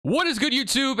What is good,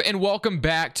 YouTube, and welcome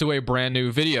back to a brand new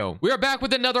video. We are back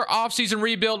with another offseason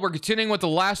rebuild. We're continuing with the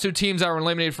last two teams that were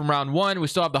eliminated from round one. We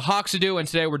still have the Hawks to do, and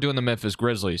today we're doing the Memphis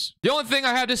Grizzlies. The only thing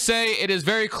I have to say, it is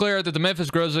very clear that the Memphis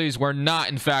Grizzlies were not,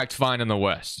 in fact, fine in the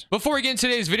West. Before we get into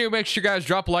today's video, make sure you guys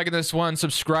drop a like on this one,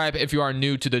 subscribe if you are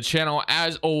new to the channel.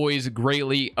 As always,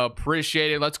 greatly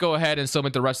appreciated. Let's go ahead and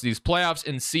submit the rest of these playoffs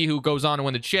and see who goes on to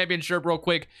win the championship real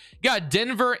quick. You got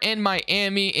Denver and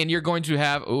Miami, and you're going to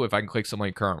have, oh, if I can click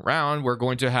somebody current round, we're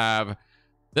going to have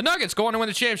the Nuggets going to win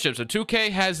the championship. So 2K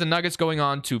has the Nuggets going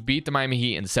on to beat the Miami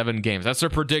Heat in 7 games. That's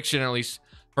their prediction, at least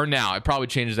for now. It probably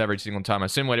changes every single time I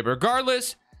simulate it, but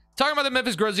regardless, talking about the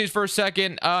Memphis Grizzlies for a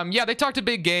second, yeah, they talked a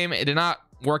big game. It did not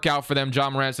work out for them.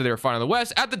 John Morant said they were fine in the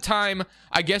West at the time.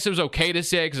 I guess it was okay to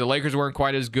say because the Lakers weren't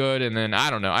quite as good, and then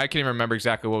I don't know, I can't even remember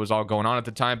exactly what was all going on at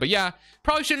the time, but yeah,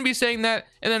 probably shouldn't be saying that.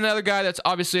 And then another guy that's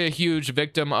obviously a huge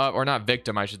victim of, or not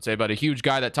victim I should say, but a huge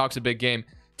guy that talks a big game,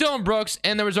 Dillon Brooks.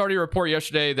 And there was already a report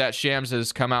yesterday that Shams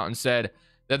has come out and said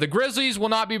that the Grizzlies will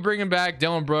not be bringing back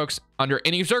Dillon Brooks under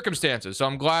any circumstances. So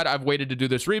I'm glad I've waited to do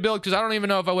this rebuild because I don't even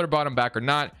know if I would have brought him back or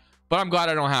not, but I'm glad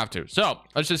I don't have to. So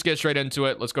let's just get straight into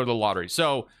it. Let's go to the lottery.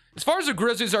 So as far as the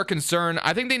Grizzlies are concerned,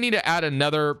 I think they need to add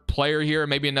another player here,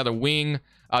 maybe another wing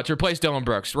to replace Dillon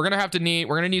Brooks. We're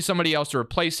gonna need somebody else to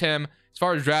replace him. As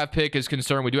far as draft pick is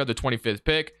concerned, we do have the 25th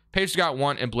pick. Pacers got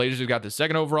 1, and Blazers got the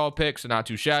 2nd overall pick, so not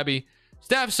too shabby.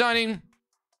 Staff signing,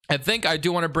 I think I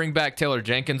do want to bring back Taylor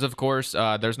Jenkins, of course.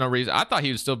 There's no reason. I thought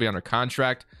he would still be under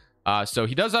contract. So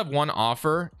he does have 1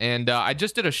 offer, and I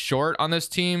just did a short on this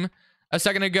team a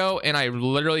second ago, and I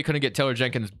literally couldn't get Taylor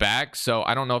Jenkins back, so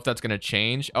I don't know if that's going to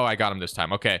change. Oh, I got him this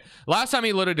time. Okay. Last time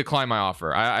he literally declined my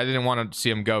offer. I didn't want to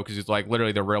see him go because he's like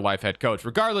literally the real life head coach.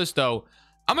 Regardless, though,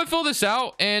 I'm going to fill this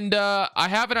out, and I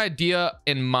have an idea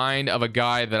in mind of a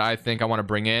guy that I think I want to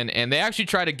bring in, and they actually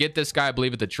try to get this guy, I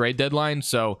believe, at the trade deadline,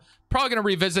 so probably going to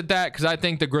revisit that because I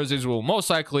think the Grizzlies will most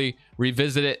likely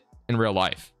revisit it in real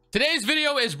life. Today's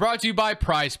video is brought to you by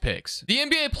Prize Picks. The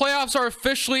NBA playoffs are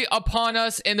officially upon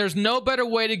us, and there's no better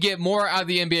way to get more out of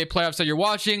the NBA playoffs that you're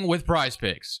watching with Prize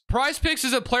Picks. Prize Picks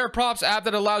is a player props app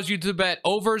that allows you to bet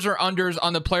overs or unders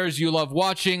on the players you love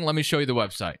watching. Let me show you the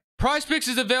website. Prize Picks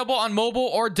is available on mobile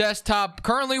or desktop.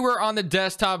 Currently, we're on the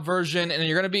desktop version, and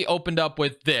you're going to be opened up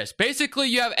with this. Basically,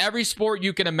 you have every sport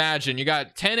you can imagine. You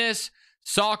got tennis,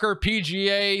 soccer,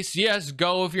 PGA,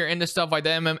 CSGO if you're into stuff like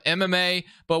that, MMA,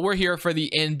 but we're here for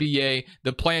the NBA.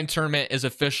 The play-in tournament is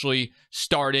officially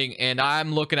starting, and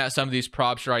I'm looking at some of these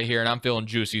props right here, and I'm feeling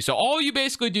juicy. So all you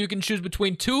basically do, you can choose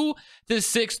between 2 to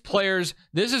 6 players.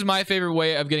 This is my favorite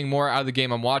way of getting more out of the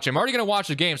game I'm watching. I'm already going to watch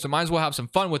the game, so might as well have some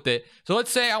fun with it. So let's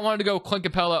say I wanted to go Clint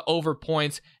Capella over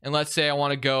points, and let's say I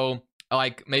want to go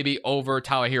like maybe over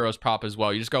Tyler Hero's prop as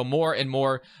well. You just go more and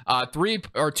more.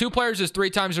 2 players is 3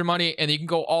 times your money, and you can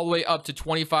go all the way up to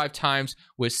 25 times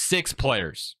with 6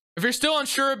 players. If you're still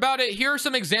unsure about it, here are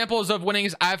some examples of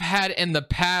winnings I've had in the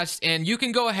past, and you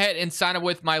can go ahead and sign up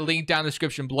with my link down in the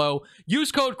description below.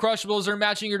 Use code Crushables. They're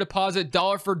matching your deposit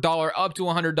dollar for dollar up to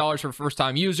 $100 for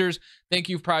first-time users. Thank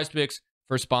you, Prize Picks,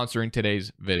 for sponsoring today's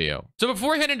video. So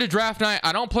before we head into draft night,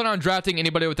 I don't plan on drafting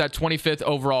anybody with that 25th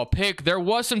overall pick. There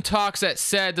was some talks that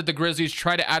said that the Grizzlies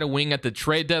try to add a wing at the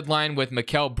trade deadline with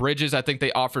Mikal Bridges. I think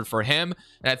they offered for him,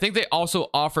 and I think they also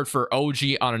offered for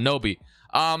OG Anunoby.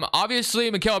 Obviously,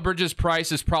 Mikal Bridges' price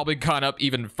has probably gone up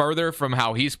even further from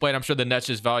how he's played. I'm sure the Nets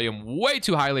just value him way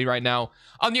too highly right now.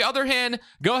 On the other hand,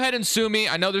 go ahead and sue me.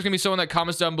 I know there's going to be someone that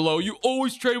comments down below, you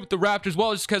always trade with the Raptors.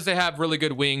 Well, it's because they have really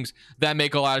good wings that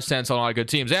make a lot of sense on a lot of good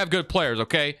teams. They have good players,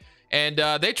 okay? And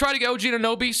they try to get OG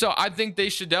Anunoby, so I think they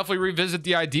should definitely revisit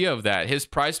the idea of that. His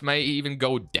price may even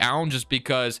go down just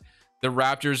because the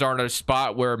Raptors are in a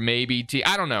spot where maybe,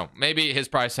 I don't know, maybe his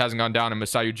price hasn't gone down and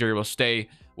Masai Ujiri will stay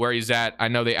where he's at. I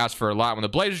know they asked for a lot when the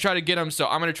Blazers try to get him, so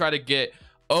I'm going to try to get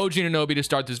OG Anunoby to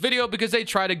start this video because they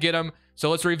try to get him.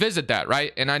 So let's revisit that,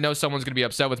 right? And I know someone's going to be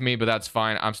upset with me, but that's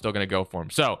fine. I'm still going to go for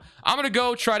him. So I'm going to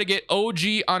go try to get OG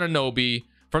Anunoby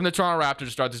from the Toronto Raptors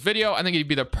to start this video. I think he'd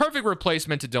be the perfect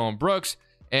replacement to Dillon Brooks,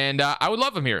 and I would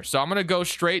love him here. So I'm going to go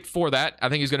straight for that. I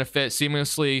think he's going to fit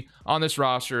seamlessly on this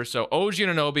roster. So OG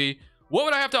Anunoby. What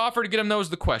would I have to offer to get him, though, is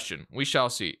the question. We shall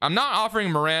see. I'm not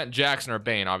offering Morant, Jackson, or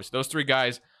Bane. Obviously, those 3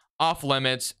 guys off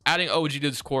limits. Adding OG to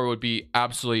this core would be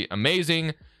absolutely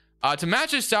amazing. To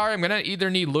match his salary, I'm going to either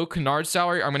need Luke Kennard's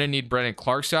salary or I'm going to need Brandon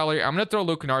Clark's salary. I'm going to throw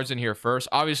Luke Kennard's in here first.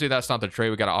 Obviously, that's not the trade.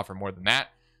 We got to offer more than that.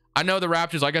 I know the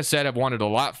Raptors, like I said, have wanted a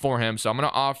lot for him, so I'm going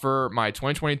to offer my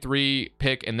 2023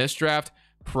 pick in this draft,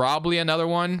 probably another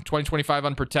one, 2025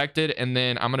 unprotected, and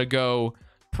then I'm going to go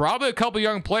probably a couple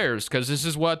young players because this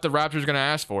is what the Raptors are going to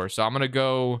ask for. So I'm going to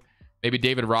go maybe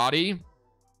David Roddy.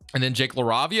 And then Jake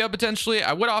LaRavia, potentially.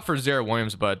 I would offer Zara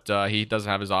Williams, but he doesn't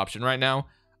have his option right now.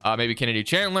 Maybe Kennedy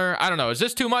Chandler. I don't know. Is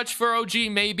this too much for OG?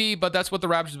 Maybe, but that's what the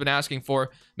Raptors have been asking for.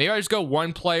 Maybe I just go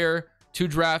 1 player, 2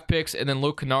 draft picks, and then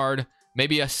Luke Kennard.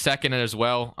 Maybe a second as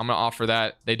well. I'm going to offer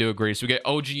that. They do agree. So we get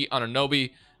OG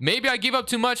Anunoby. Maybe I give up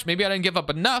too much. Maybe I didn't give up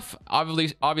enough.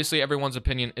 Obviously, everyone's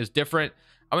opinion is different.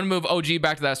 I'm going to move OG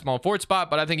back to that small forward spot,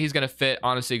 but I think he's going to fit,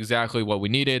 honestly, exactly what we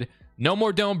needed. No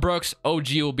more Dillon Brooks. OG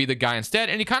will be the guy instead.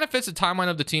 And he kind of fits the timeline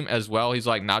of the team as well. He's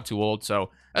like not too old. So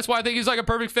that's why I think he's like a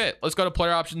perfect fit. Let's go to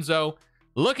player options though.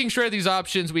 Looking straight at these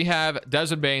options, we have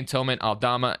Desmond Bane, Tillman,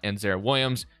 Aldama, and Zara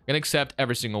Williams. Gonna accept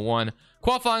every single one.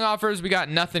 Qualifying offers, we got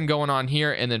nothing going on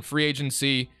here. And then free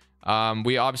agency,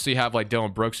 we obviously have like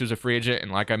Dillon Brooks, who's a free agent.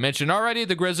 And like I mentioned already,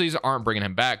 the Grizzlies aren't bringing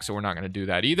him back. So we're not gonna do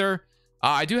that either.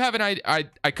 I do have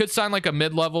I could sign like a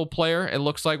mid-level player, it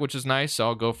looks like, which is nice. So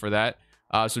I'll go for that.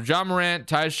 So John Morant,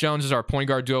 Tyus Jones is our point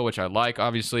guard duo, which I like,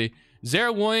 obviously.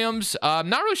 Zara Williams,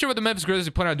 not really sure what the Memphis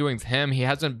Grizzlies plan on doing with him. He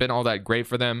hasn't been all that great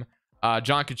for them.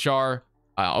 John Kachar,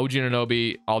 OG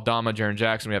Anunoby, Aldama, Jaren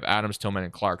Jackson. We have Adams, Tillman,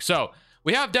 and Clark. So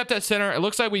we have depth at center. It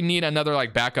looks like we need another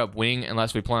like backup wing,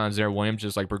 unless we plan on Zara Williams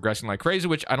just like progressing like crazy,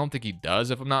 which I don't think he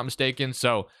does, if I'm not mistaken.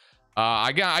 So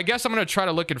I guess I'm going to try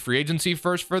to look at free agency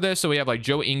first for this. So we have like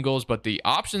Joe Ingles, but the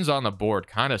options on the board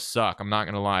kind of suck. I'm not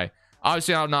going to lie.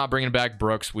 Obviously, I'm not bringing back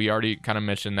Brooks. We already kind of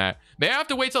mentioned that. May I have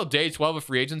to wait till day 12 of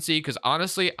free agency? Because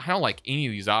honestly, I don't like any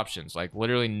of these options. Like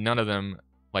literally none of them.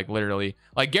 Like literally.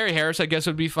 Like Gary Harris, I guess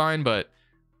would be fine. But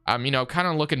I'm, you know, kind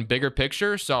of looking bigger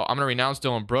picture. So I'm going to renounce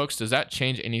Dillon Brooks. Does that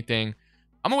change anything?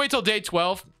 I'm going to wait till day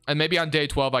 12. And maybe on day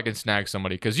 12, I can snag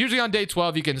somebody. Because usually on day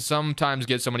 12, you can sometimes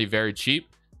get somebody very cheap.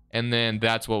 And then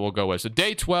that's what we'll go with. So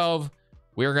day 12,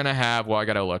 we're going to have, well, I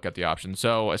got to look at the options.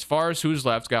 So as far as who's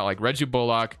left, got like Reggie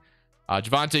Bullock,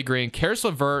 Javonte Green, Karis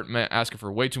LeVert, asking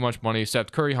for way too much money.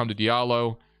 Seth Curry, Hamidou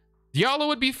Diallo. Diallo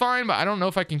would be fine, but I don't know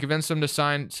if I can convince him to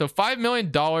sign. So $5 million,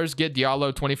 get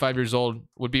Diallo, 25 years old,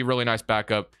 would be a really nice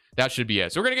backup. That should be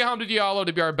it. So we're going to get Hamidou Diallo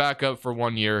to be our backup for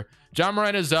 1 year. John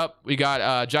Morant is up. We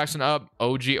got Jackson up.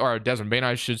 OG, or Desmond Bane,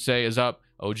 I should say, is up.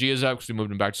 OG is up because we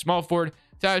moved him back to small forward.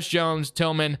 Tyus Jones,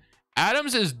 Tillman.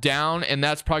 Adams is down, and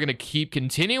that's probably going to keep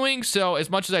continuing. So as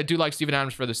much as I do like Steven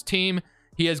Adams for this team,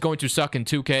 he is going to suck in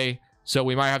 2K. So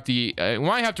we might have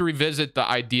to revisit the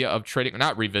idea of trading,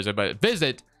 not revisit, but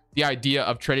visit the idea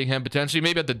of trading him potentially,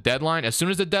 maybe at the deadline, as soon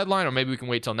as the deadline, or maybe we can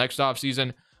wait till next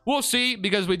offseason. We'll see,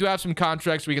 because we do have some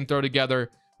contracts we can throw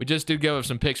together. We just did give up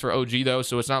some picks for OG though,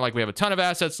 so it's not like we have a ton of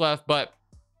assets left, but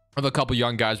we have a couple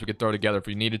young guys we could throw together if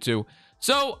we needed to.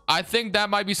 So I think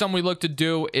that might be something we look to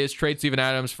do, is trade Steven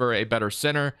Adams for a better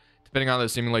center. Depending on how the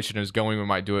simulation is going, we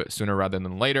might do it sooner rather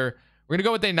than later. We're going to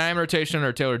go with a 9 rotation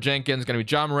or Taylor Jenkins. Going to be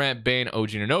John Morant, Bane, OG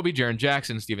Anunoby, Jaren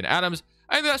Jackson, Steven Adams.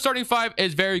 I think that starting 5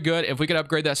 is very good. If we could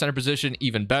upgrade that center position,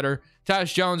 even better.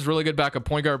 Tyus Jones, really good backup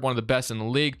point guard, one of the best in the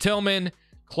league. Tillman,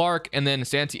 Clark, and then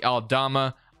Santi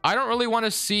Aldama. I don't really want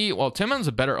to see, well, Tillman's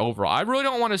a better overall. I really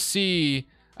don't want to see,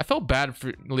 I felt bad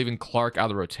for leaving Clark out of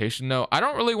the rotation though. I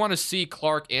don't really want to see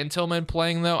Clark and Tillman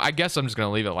playing though. I guess I'm just going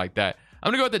to leave it like that.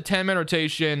 I'm going to go with the 10-man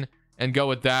rotation and go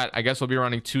with that. I guess we'll be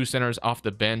running 2 centers off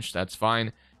the bench. That's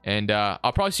fine. And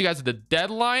I'll probably see you guys at the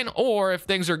deadline, or if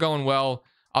things are going well,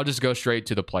 I'll just go straight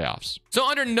to the playoffs. So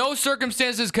under no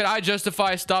circumstances could I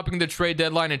justify stopping the trade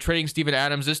deadline and trading Steven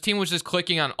Adams. This team was just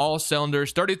clicking on all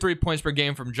cylinders. 33 points per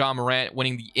game from John Morant,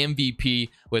 winning the MVP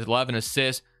with 11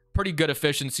 assists. Pretty good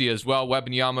efficiency as well.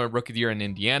 Wembanyama, Rookie of the Year in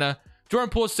Indiana. Jordan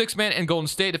Poole, 6-man in Golden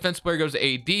State. Defensive player goes to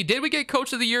AD. Did we get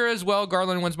Coach of the Year as well?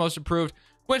 Garland wins Most Improved.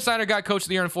 Quinn Snyder got Coach of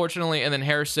the Year, unfortunately. And then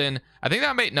Harrison, I think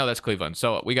that no, that's Cleveland.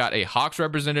 So we got a Hawks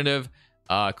representative,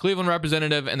 Cleveland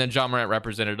representative, and then John Morant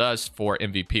represented us for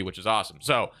MVP, which is awesome.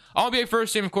 So All-NBA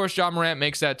first team, of course, John Morant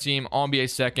makes that team. All-NBA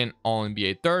second,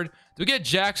 All-NBA third. Do we get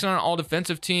Jackson on an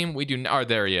all-defensive team? We do, or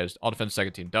there he is, all-defensive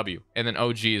second team, W. And then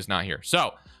OG is not here.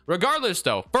 So regardless,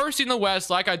 though, first in the West,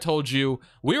 like I told you,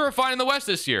 we were fine in the West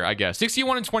this year, I guess.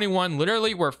 61-21,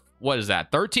 literally, we're, what is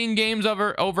that, 13 games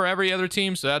over every other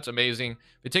team, so that's amazing.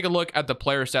 If you take a look at the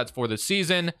player stats for the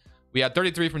season, we had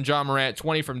 33 from John Morant,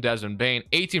 20 from Desmond Bane,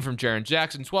 18 from Jaren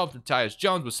Jackson, 12 from Tyus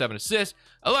Jones with 7 assists,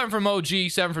 11 from OG,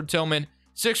 7 from Tillman,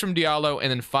 6 from Diallo, and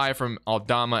then 5 from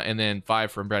Aldama, and then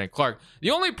 5 from Brandon Clark.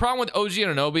 The only problem with OG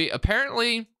Anunoby,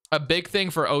 apparently a big thing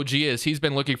for OG is he's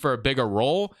been looking for a bigger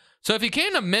role. So if he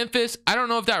came to Memphis, I don't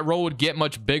know if that role would get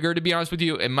much bigger, to be honest with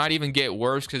you. It might even get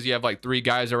worse because you have like 3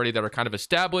 guys already that are kind of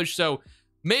established. So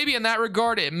maybe in that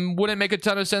regard, it wouldn't make a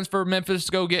ton of sense for Memphis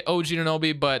to go get OG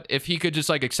Anunoby, but if he could just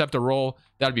like accept a role,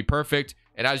 that'd be perfect.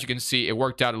 And as you can see, it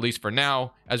worked out, at least for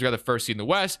now, as we got the first seed in the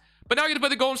West. But now we get to play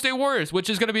the Golden State Warriors, which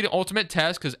is going to be the ultimate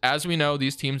test because, as we know,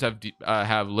 these teams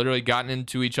have literally gotten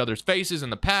into each other's faces in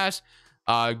the past.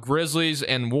 Grizzlies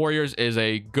and Warriors is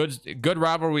a good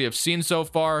rivalry we have seen so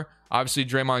far. Obviously,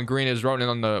 Draymond Green is written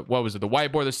on the, what was it, the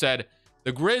whiteboard that said,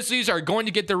 the Grizzlies are going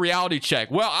to get the reality check.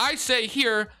 Well, I say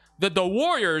here that the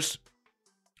Warriors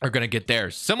are going to get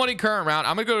theirs. Somebody current round.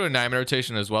 I'm going to go to a 9-man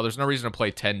rotation as well. There's no reason to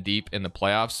play 10 deep in the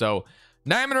playoffs. So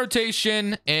 9-man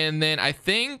rotation. And then I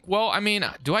think, well, I mean,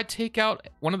 do I take out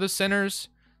one of the centers?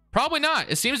 Probably not.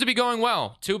 It seems to be going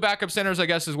well. 2 backup centers, I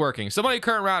guess, is working. Somebody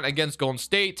current round against Golden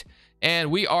State.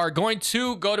 And we are going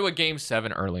to go to a game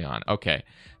 7 early on. Okay.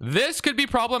 This could be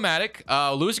problematic.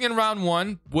 Losing in round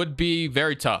 1 would be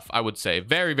very tough, I would say.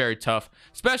 Very, very tough.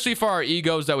 Especially for our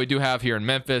egos that we do have here in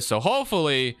Memphis. So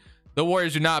hopefully the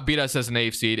Warriors do not beat us as an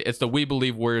 8th seed. It's the We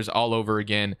Believe Warriors all over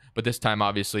again. But this time,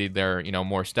 obviously, they're, you know,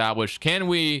 more established. Can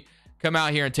we come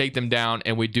out here and take them down?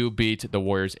 And we do beat the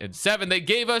Warriors in 7. They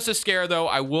gave us a scare, though.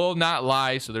 I will not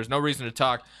lie. So there's no reason to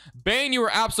talk. Bane, you were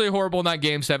absolutely horrible in that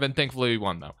game 7. Thankfully, we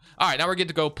won, though. All right, now we're getting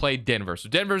to go play Denver. So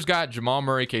Denver's got Jamal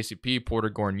Murray, KCP, Porter,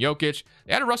 Gordon, Jokic.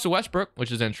 They added Russell Westbrook,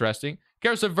 which is interesting.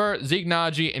 Karis LeVert, Zeke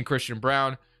Naji, and Christian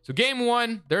Brown. So game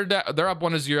 1, they're up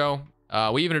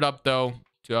 1-0. We even it up, though,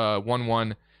 to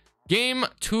 1-1. Game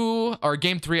 2, or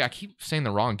game 3, I keep saying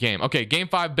the wrong game. Okay, game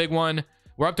 5, big one.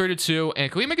 We're up 3-2.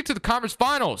 And can we make it to the conference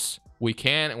finals? We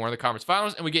can, and we're in the conference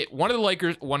finals. And we get one of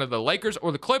the Lakers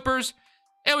or the Clippers.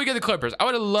 And we get the Clippers. I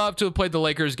would have loved to have played the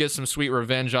Lakers, get some sweet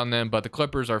revenge on them, but the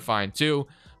Clippers are fine too.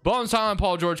 Bones Highland,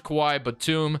 Paul George, Kawhi,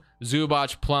 Batum,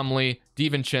 Zubac, Plumlee,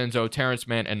 DiVincenzo, Terrence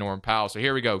Mann, and Norm Powell. So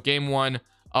here we go. Game 1,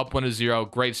 up 1-0.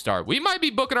 Great start. We might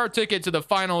be booking our ticket to the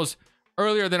finals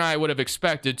earlier than I would have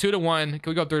expected. 2-1.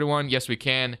 Can we go 3-1? Yes, we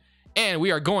can. And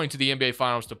we are going to the NBA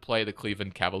Finals to play the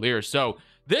Cleveland Cavaliers. So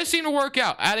this seemed to work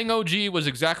out. Adding OG was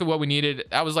exactly what we needed.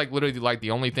 That was like literally like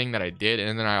the only thing that I did.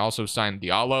 And then I also signed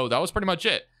Diallo. That was pretty much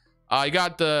it. You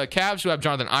got the Cavs who have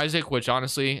Jonathan Isaac, which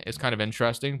honestly is kind of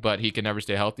interesting, but he can never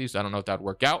stay healthy. So I don't know if that would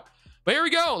work out. But here we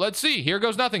go. Let's see. Here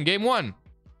goes nothing. Game 1.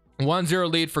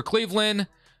 1-0 lead for Cleveland.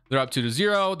 They're up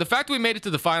 2-0. The fact that we made it to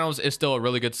the finals is still a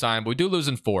really good sign. But we do lose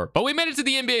in 4. But we made it to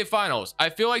the NBA Finals. I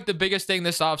feel like the biggest thing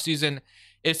this offseason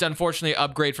is to unfortunately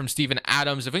upgrade from Steven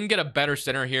Adams. If we can get a better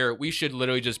center here, we should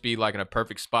literally just be like in a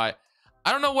perfect spot.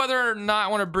 I don't know whether or not I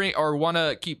want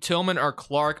to keep Tillman or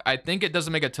Clark. I think it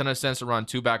doesn't make a ton of sense to run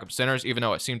 2 backup centers, even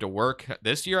though it seemed to work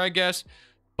this year, I guess.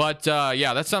 But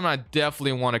yeah, that's something I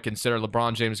definitely want to consider.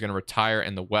 LeBron James is going to retire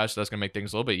in the West. So that's going to make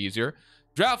things a little bit easier.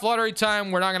 Draft lottery time.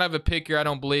 We're not going to have a pick here, I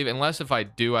don't believe. Unless if I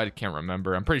do, I can't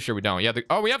remember. I'm pretty sure we don't. Yeah.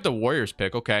 Oh, we have the Warriors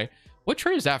pick. Okay. What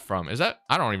trade is that from? Is that,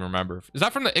 I don't even remember. Is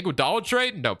that from the Iguodala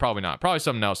trade? No, probably not. Probably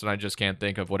something else, and I just can't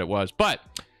think of what it was. But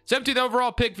 17th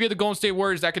overall pick via the Golden State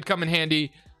Warriors. That could come in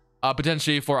handy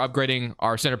potentially for upgrading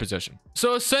our center position.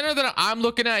 So a center that I'm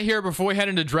looking at here before we head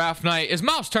into draft night is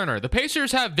Miles Turner. The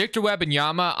Pacers have Victor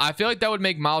Wembanyama. I feel like that would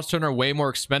make Miles Turner way more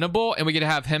expendable, and we get to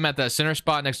have him at that center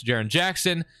spot next to Jaren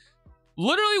Jackson.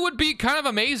 Literally would be kind of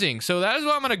amazing. So that is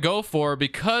what I'm going to go for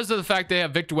because of the fact they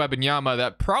have Victor Wembanyama.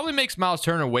 That probably makes Miles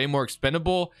Turner way more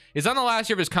expendable. He's on the last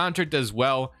year of his contract as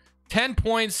well. 10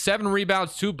 points, 7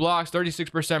 rebounds, 2 blocks,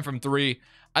 36% from 3.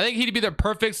 I think he'd be the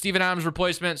perfect Steven Adams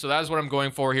replacement. So that is what I'm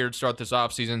going for here to start this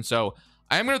offseason. So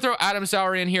I am going to throw Adams'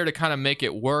 salary in here to kind of make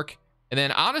it work. And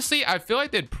then honestly, I feel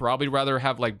like they'd probably rather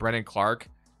have like Brandon Clark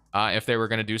if they were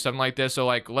going to do something like this. So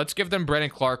like, let's give them Brandon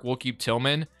Clark. We'll keep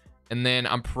Tillman. And then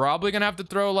I'm probably going to have to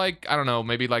throw like, I don't know,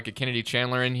 maybe like a Kennedy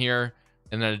Chandler in here.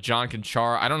 And then a John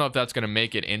Conchar. I don't know if that's going to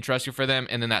make it interesting for them.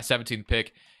 And then that 17th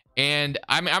pick. And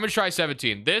I'm going to try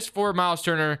 17. This for Miles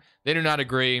Turner. They do not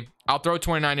agree. I'll throw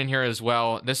 29 in here as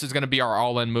well. This is going to be our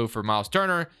all-in move for Miles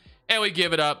Turner. And we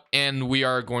give it up. And we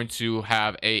are going to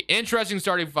have a interesting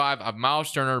starting 5 of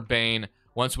Miles Turner, Bane.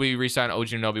 Once we re-sign OG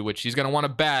Anunoby, which he's going to want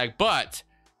to bag. But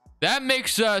that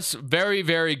makes us very,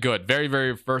 very good. Very,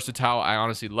 very versatile. I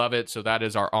honestly love it. So that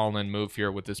is our all-in move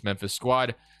here with this Memphis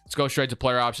squad. Let's go straight to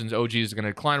player options. OG is going to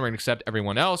decline. We're going to accept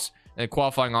everyone else. And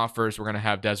qualifying offers, we're going to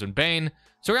have Desmond Bane.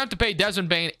 So we're going to have to pay Desmond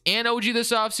Bane and OG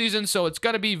this offseason. So it's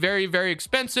going to be very, very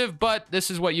expensive. But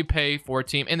this is what you pay for a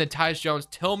team. And then Tyus Jones,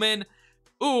 Tillman.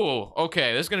 Ooh,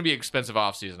 okay. This is going to be an expensive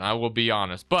offseason. I will be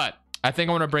honest. But I think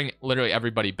I want to bring literally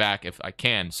everybody back if I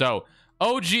can. So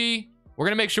OG, we're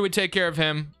going to make sure we take care of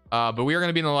him. But we are going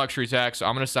to be in the luxury tax. So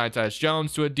I'm going to sign Tyus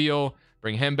Jones to a deal.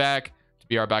 Bring him back to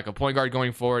be our backup point guard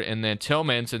going forward. And then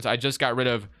Tillman, since I just got rid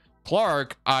of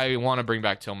Clark, I want to bring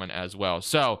back Tillman as well.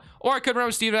 So, or I could run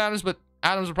with Steven Adams, but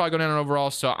Adams will probably go down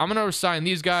overall. So I'm going to sign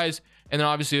these guys. And then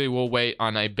obviously we'll wait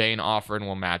on a Bane offer and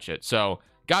we'll match it. So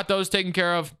got those taken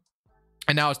care of.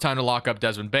 And now it's time to lock up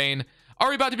Desmond Bane. Are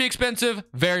we about to be expensive?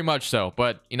 Very much so.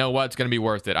 But you know what? It's going to be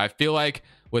worth it. I feel like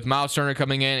with Miles Turner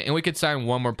coming in, and we could sign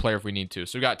one more player if we need to.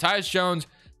 So we got Tyus Jones,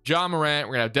 John Morant.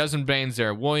 We're going to have Desmond Bain,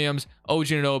 Zaire Williams, OG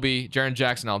Anunoby, Jaren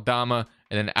Jackson Aldama,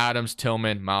 and then Adams,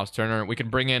 Tillman, Miles Turner. We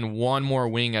can bring in one more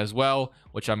wing as well,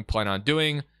 which I'm planning on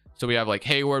doing. So we have like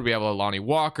Hayward, we have Lonnie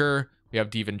Walker, we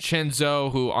have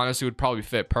DiVincenzo, who honestly would probably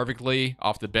fit perfectly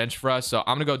off the bench for us. So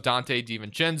I'm going to go Dante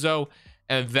DiVincenzo,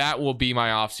 and that will be my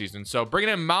offseason. So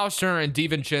bringing in Miles Turner and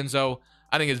DiVincenzo,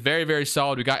 I think is very, very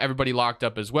solid. We got everybody locked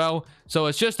up as well. So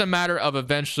it's just a matter of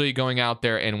eventually going out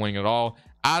there and winning it all.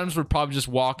 Adams would probably just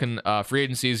walk in free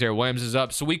agencies here. Williams is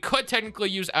up. So we could technically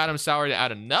use Adams' salary to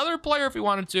add another player if we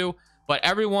wanted to. But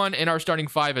everyone in our starting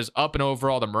five is up, and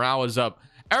overall the morale is up.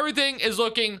 Everything is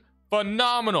looking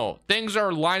phenomenal. Things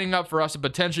are lining up for us to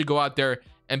potentially go out there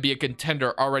and be a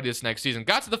contender already this next season.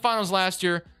 Got to the finals last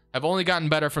year. Have only gotten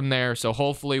better from there. So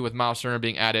hopefully with Miles Turner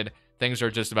being added, things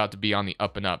are just about to be on the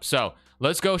up and up. So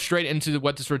let's go straight into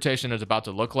what this rotation is about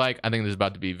to look like. I think this is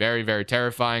about to be very, very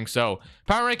terrifying. So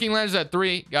power ranking lands at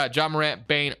 3. Got John Morant,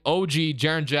 Bain, OG,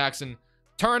 Jaren Jackson,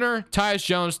 Turner, Tyus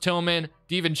Jones, Tillman,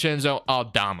 DiVincenzo,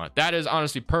 Aldama. That is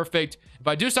honestly perfect. If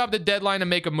I do stop the deadline to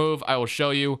make a move, I will show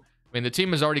you. I mean, the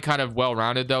team is already kind of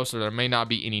well-rounded, though, so there may not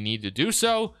be any need to do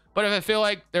so. But if I feel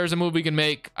like there's a move we can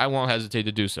make, I won't hesitate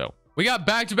to do so. We got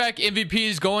back-to-back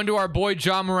MVPs going to our boy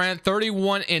John Morant,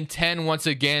 31 and 10 once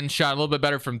again. Shot a little bit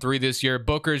better from 3 this year.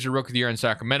 Booker's your rookie of the year in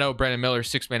Sacramento. Brandon Miller,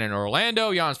 6th man in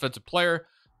Orlando. Giannis Defensive Player.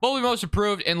 Bowley most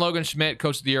improved. And Logan Schmidt,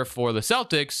 coach of the year for the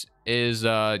Celtics, is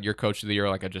your coach of the year,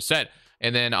 like I just said.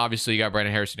 And then obviously you got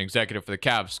Brandon Harrison, executive for the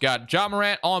Cavs. Got John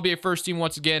Morant, All-NBA first team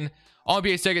once again.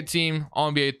 All-NBA second team,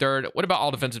 All-NBA third. What about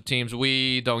all defensive teams?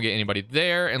 We don't get anybody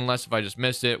there unless if I just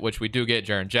missed it, which we do get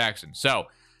Jaren Jackson. So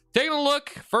taking a look,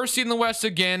 first seed in the West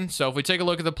again. So if we take a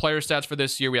look at the player stats for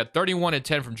this year, we had 31 and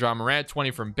 10 from John Morant, 20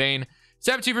 from Bain,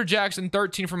 17 for Jackson,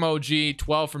 13 from OG,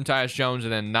 12 from Tyus Jones,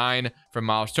 and then 9 from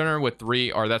Miles Turner with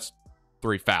 3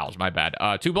 fouls, my bad.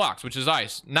 2 blocks, which is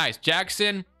nice.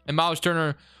 Jackson and Miles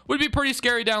Turner would be pretty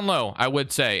scary down low, I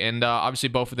would say. And obviously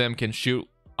both of them can shoot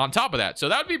on top of that. So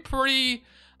that would be pretty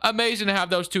amazing to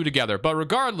have those two together. But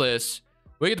regardless,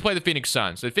 we get to play the Phoenix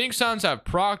Suns. The Phoenix Suns have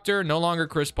Proctor, no longer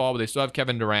Chris Paul, but they still have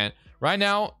Kevin Durant. Right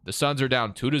now, the Suns are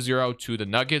down 2-0 to the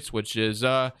Nuggets, which is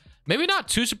maybe not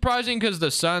too surprising because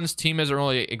the Suns team isn't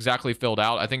really exactly filled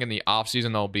out. I think in the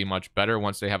offseason, they'll be much better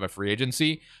once they have a free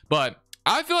agency. But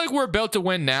I feel like we're built to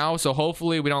win now, so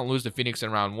hopefully we don't lose to Phoenix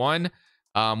in round 1.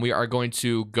 We are going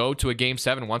to go to a Game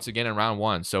 7 once again in round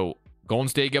 1. So Golden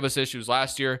State gave us issues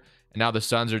last year, and now the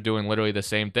Suns are doing literally the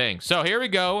same thing. So here we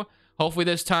go. Hopefully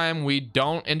this time we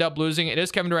don't end up losing. It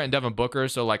is Kevin Durant and Devin Booker,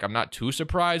 so like I'm not too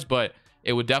surprised, but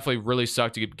it would definitely really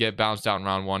suck to get bounced out in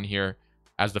round 1 here.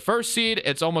 As the first seed,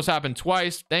 it's almost happened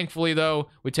twice. Thankfully, though,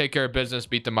 we take care of business,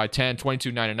 beat them by 10,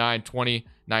 22-9-9, 20,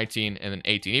 19, and then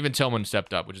 18. Even Tillman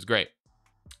stepped up, which is great.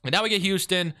 And now we get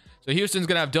Houston. So Houston's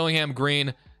going to have Dillingham,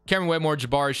 Green, Cameron Whitmore,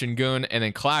 Jabari, Şengün, and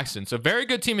then Claxton. So very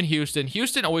good team in Houston.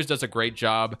 Houston always does a great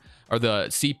job, or the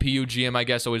CPU GM, I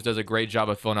guess, always does a great job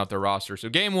of filling out their roster. So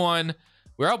game 1,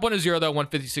 we're up 1-0 though,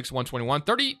 156-121,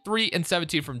 33 and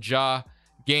 17 from Ja.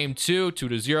 Game 2,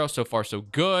 2-0. So far, so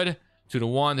good.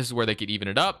 2-1. This is where they could even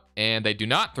it up, and they do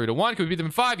not. 3-1. Could we beat them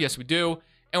in 5? Yes, we do.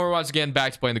 And we're once again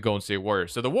back to playing the Golden State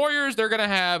Warriors. So the Warriors, they're gonna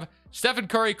have Stephen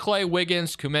Curry, Clay,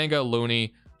 Wiggins, Kuminga,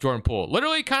 Looney, Jordan Poole.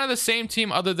 Literally kind of the same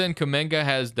team, other than Kuminga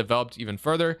has developed even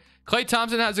further. Klay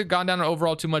Thompson hasn't gone down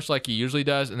overall too much like he usually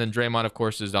does. And then Draymond, of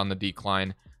course, is on the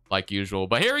decline like usual.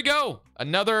 But here we go.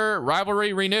 Another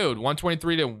rivalry renewed.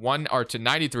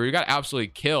 123-93. We got absolutely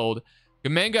killed.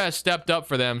 Kuminga has stepped up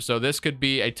for them, so this could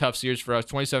be a tough series for us.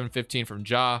 27-15 from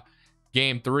Ja.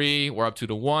 Game 3, we're up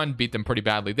 2-1. Beat them pretty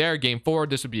badly there. Game 4,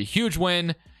 this would be a huge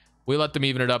win. We let them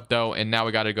even it up, though, and now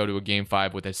we got to go to a Game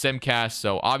 5 with a simcast.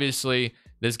 So obviously,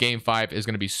 this Game 5 is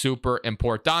going to be super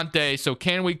importante. So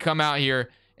can we come out here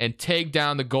and take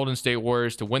down the Golden State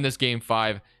Warriors to win this Game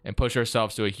 5 and push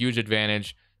ourselves to a huge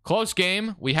advantage? Close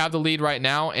game. We have the lead right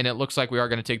now, and it looks like we are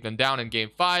going to take them down in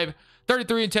Game 5.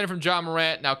 33 and 10 from John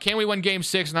Morant. Now, can we win Game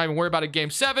 6 and not even worry about a Game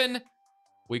 7?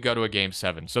 We go to a Game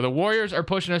 7. So the Warriors are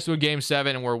pushing us to a Game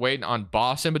 7, and we're waiting on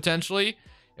Boston potentially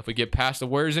if we get past the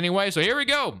Warriors anyway. So here we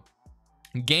go.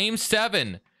 Game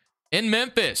 7 in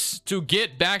Memphis to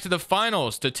get back to the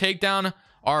finals, to take down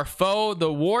our foe,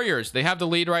 the Warriors. They have the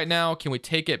lead right now. Can we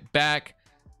take it back?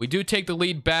 We do take the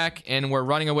lead back, and we're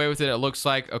running away with it. It looks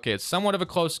like, okay, it's somewhat of a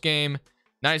close game.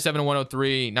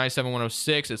 97-103,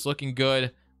 97-106. It's looking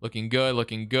good. Looking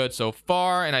good so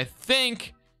far. And I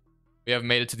think we have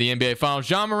made it to the NBA Finals.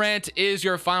 John Morant is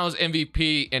your Finals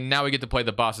MVP. And now we get to play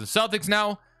the Boston Celtics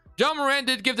now. John Morant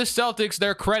did give the Celtics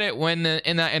their credit when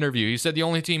in that interview. He said the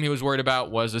only team he was worried about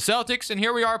was the Celtics, and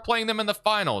here we are playing them in the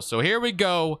finals. So here we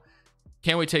go.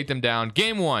 Can we take them down?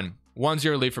 Game 1,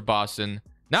 1-0 lead for Boston.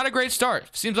 Not a great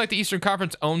start. Seems like the Eastern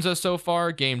Conference owns us so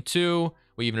far. Game 2,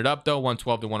 we evened it up though.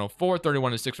 112 to 104,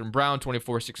 31-6 from Brown,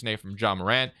 24-6-8 from John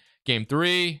Morant. Game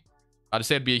 3, I'd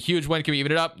say it'd be a huge win. Can we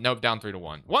even it up? Nope, down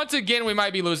 3-1. Once again, we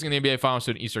might be losing in the NBA Finals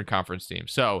to an Eastern Conference team.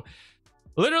 So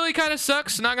literally kind of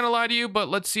sucks, not gonna lie to you, but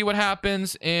let's see what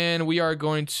happens. And we are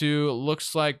going to,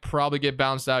 looks like, probably get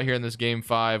bounced out here in this game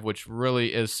 5, which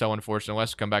really is so unfortunate.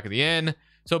 Let's come back at the end.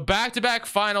 So back-to-back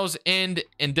finals end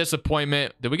in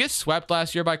disappointment. Did we get swept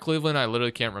last year by Cleveland? I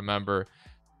literally can't remember.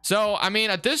 So I mean,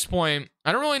 at this point,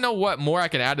 I don't really know what more I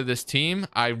can add to this team.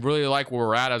 I really like where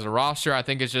we're at as a roster. I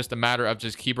think it's just a matter of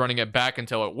just keep running it back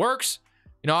until it works.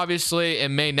 You know, obviously it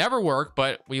may never work,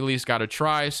 but we at least got to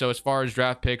try. So as far as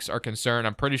draft picks are concerned,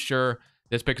 I'm pretty sure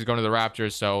this pick is going to the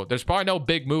Raptors. So there's probably no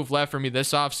big move left for me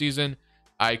this offseason.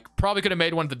 I probably could have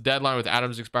made one at the deadline with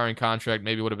Adams' expiring contract.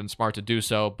 Maybe would have been smart to do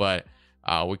so, but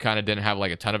we kind of didn't have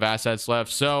like a ton of assets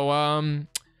left. So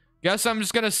guess I'm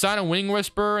just going to sign a wing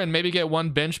whisperer and maybe get one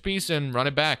bench piece and run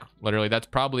it back. Literally, that's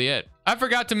probably it. I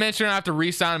forgot to mention I have to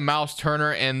re-sign Miles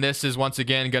Turner, and this is once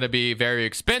again going to be very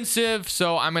expensive.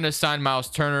 So I'm going to sign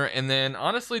Miles Turner. And then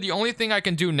honestly, the only thing I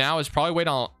can do now is probably wait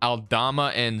on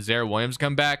Aldama and Zaire Williams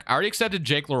come back. I already accepted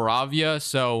Jake LaRavia.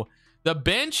 So the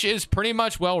bench is pretty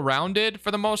much well-rounded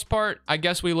for the most part. I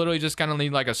guess we literally just kind of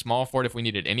need like a small forward if we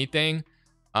needed anything.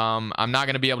 I'm not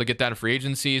going to be able to get that in free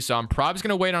agency, so I'm probably just going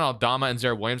to wait on Aldama and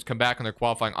Zaire Williams come back on their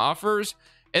qualifying offers,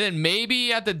 and then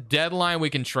maybe at the deadline we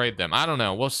can trade them. I don't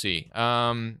know, we'll see.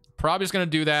 Probably just going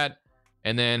to do that,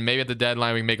 and then maybe at the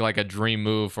deadline we can make like a dream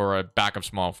move for a backup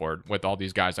small forward with all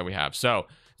these guys that we have. So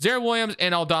Zaire Williams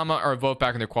and Aldama are both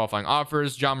back on their qualifying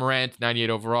offers. John Morant 98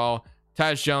 overall,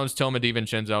 Tyus Jones, Tillman,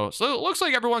 DiVincenzo. So it looks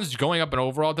like everyone's going up in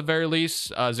overall at the very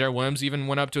least. Zaire Williams even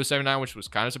went up to a 79, which was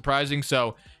kind of surprising.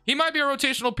 So he might be a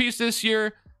rotational piece this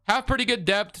year. Have pretty good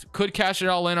depth. Could cash it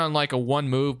all in on like a one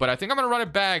move. But I think I'm going to run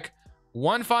it back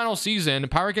one final season.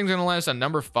 Power King's going to last at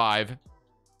number 5.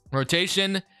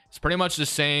 Rotation is pretty much the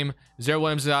same. Zaire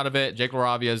Williams is out of it. Jake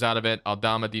LaRavia is out of it.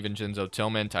 Aldama, DiVincenzo,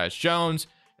 Tillman, Tyus Jones.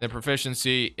 And the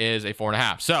proficiency is a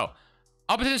 4.5. So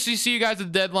I'll potentially see you guys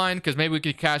at the deadline because maybe we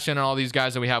could cash in on all these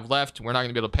guys that we have left. We're not going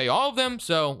to be able to pay all of them,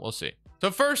 so we'll see.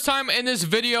 So first time in this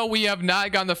video, we have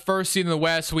not gotten the first seed in the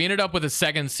West. We ended up with a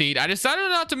 2nd seed. I decided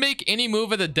not to make any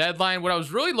move at the deadline. What I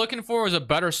was really looking for was a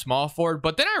better small forward,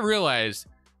 but then I realized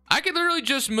I could literally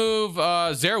just move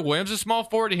Zaire Williams a small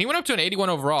forward, and he went up to an 81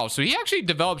 overall. So he actually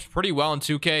develops pretty well in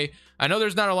 2K. I know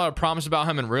there's not a lot of promise about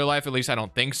him in real life. At least I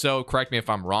don't think so. Correct me if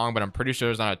I'm wrong, but I'm pretty sure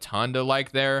there's not a ton to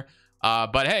like there.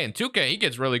 But hey, in 2K, he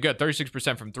gets really good.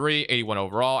 36% from 3, 81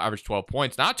 overall, average 12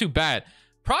 points. Not too bad.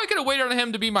 Probably could have waited on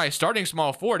him to be my starting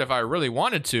small forward if I really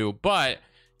wanted to, but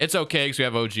it's okay because we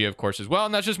have OG, of course, as well,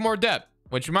 and that's just more depth,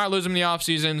 which we might lose him in the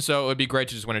offseason, so it would be great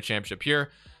to just win a championship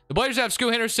here. The Blazers have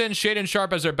Scoot Henderson, Shaedon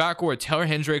Sharpe as their backcourt. Taylor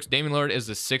Hendricks, Damian Lillard is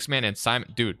the 6th man, and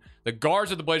Simon. Dude, the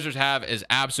guards that the Blazers have is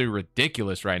absolutely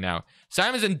ridiculous right now.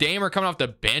 Simons and Dame are coming off the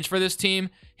bench for this team.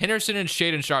 Henderson and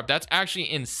Shaedon Sharpe, that's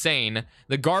actually insane.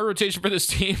 The guard rotation for this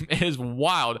team is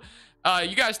wild.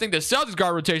 You guys think the Celtics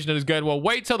guard rotation is good? Well,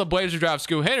 wait till the Blazers draft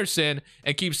Scoot Henderson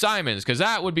and keep Simons, because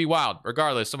that would be wild.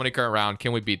 Regardless, somebody current round,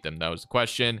 can we beat them? That was the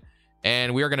question.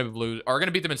 And we are going to lose, or going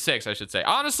to beat them in 6, I should say.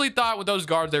 Honestly, thought with those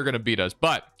guards, they were going to beat us,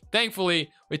 but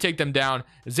thankfully, we take them down.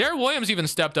 Zaire Williams even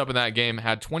stepped up in that game,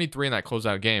 had 23 in that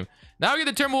closeout game. Now we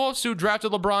get the Timberwolves, who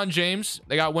drafted LeBron James.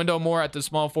 They got Wendell Moore at the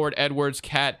small forward, Edwards,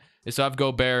 Cat. They still have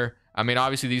Gobert. I mean,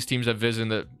 obviously, these teams have visited in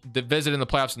the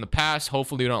playoffs in the past.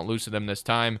 Hopefully, we don't lose to them this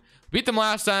time. Beat them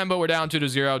last time, but we're down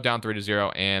 2-0, down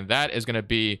 3-0, and that is going to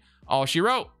be all she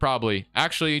wrote, probably.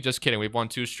 Actually, just kidding. We've won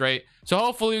 2 straight. So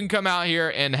hopefully, we can come out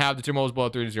here and have the Timberwolves blow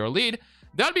a 3-0 lead.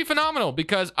 That'd be phenomenal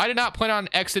because I did not plan on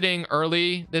exiting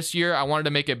early this year. I wanted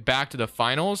to make it back to the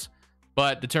finals,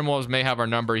 but the Timberwolves may have our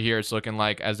number here. It's looking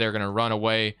like as they're going to run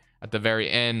away at the very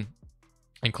end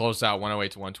and close out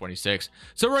 108 to 126.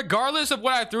 So regardless of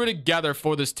what I threw together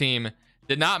for this team,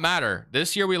 did not matter.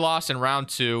 This year we lost in round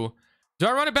 2. Do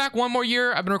I run it back one more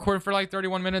year? I've been recording for like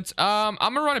 31 minutes. I'm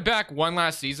going to run it back one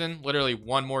last season, literally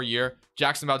one more year.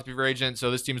 Jackson's about to be free agent,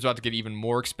 so this team is about to get even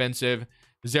more expensive.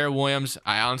 Zaire Williams,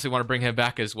 I honestly want to bring him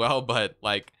back as well, but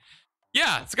like,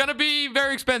 yeah, it's going to be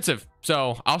very expensive.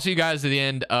 So I'll see you guys at the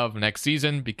end of next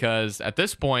season because at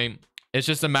this point, it's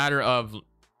just a matter of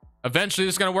eventually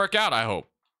it's going to work out, I hope.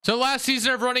 So last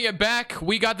season of running it back,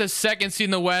 we got the 2nd seed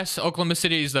in the West. Oklahoma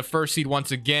City is the 1st seed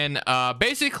once again.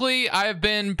 Basically, I have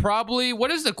been probably, what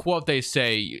is the quote they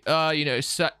say? You know,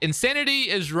 insanity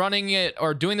is running it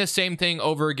or doing the same thing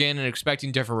over again and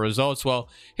expecting different results. Well,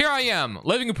 here I am,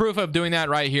 living proof of doing that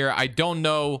right here. I don't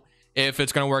know if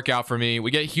it's going to work out for me. We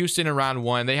get Houston in round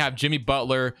 1. They have Jimmy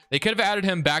Butler. They could have added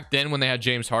him back then when they had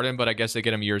James Harden, but I guess they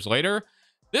get him years later.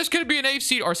 This could be an 8th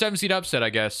seed or 7th seed upset, I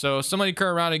guess. So somebody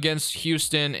current round against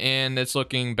Houston, and it's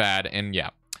looking bad. And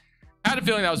yeah, I had a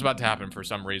feeling that was about to happen for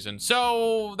some reason.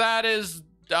 So that is,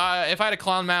 if I had a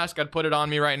clown mask, I'd put it on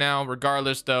me right now.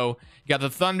 Regardless, though, you got the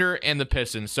Thunder and the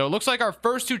Pistons. So it looks like our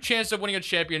first 2 chances of winning a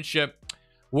championship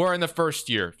were in the first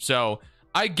year. So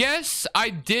I guess I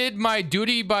did my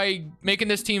duty by making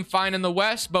this team fine in the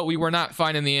West, but we were not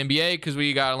fine in the NBA because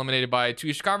we got eliminated by 2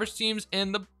 Eastern Conference teams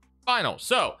in the final.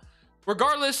 So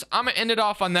regardless, I'm gonna end it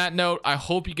off on that note. I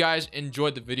hope you guys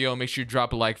enjoyed the video. Make sure you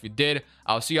drop a like if you did.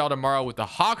 I'll see y'all tomorrow with the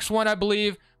Hawks one, I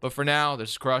believe. But for now,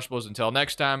 this is Crushables. Until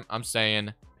next time, I'm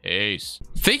saying peace.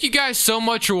 Thank you guys so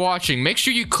much for watching. Make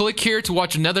sure you click here to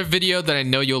watch another video that I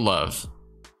know you'll love.